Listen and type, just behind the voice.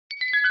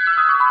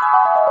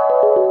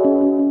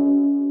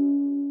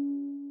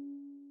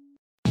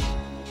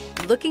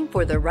Looking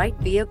for the right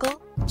vehicle?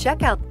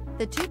 Check out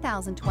the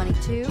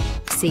 2022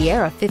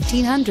 Sierra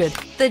 1500.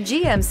 The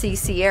GMC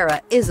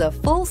Sierra is a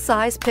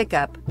full-size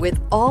pickup with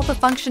all the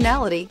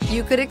functionality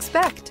you could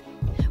expect.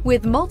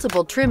 With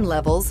multiple trim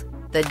levels,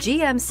 the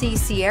GMC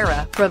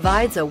Sierra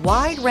provides a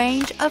wide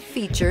range of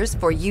features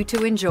for you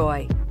to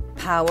enjoy.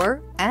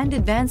 Power and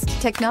advanced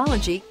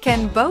technology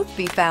can both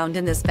be found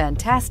in this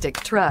fantastic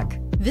truck.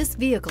 This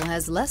vehicle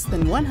has less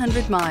than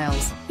 100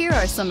 miles. Here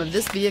are some of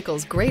this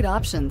vehicle's great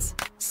options: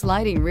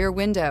 sliding rear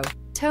window,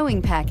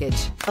 towing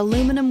package,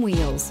 aluminum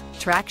wheels,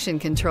 traction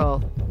control,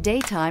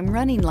 daytime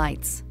running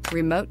lights,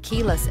 remote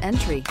keyless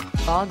entry,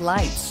 fog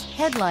lights,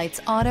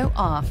 headlights auto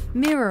off,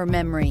 mirror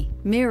memory,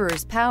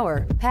 mirrors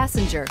power,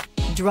 passenger.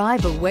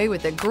 Drive away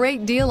with a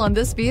great deal on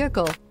this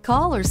vehicle.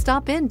 Call or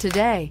stop in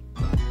today.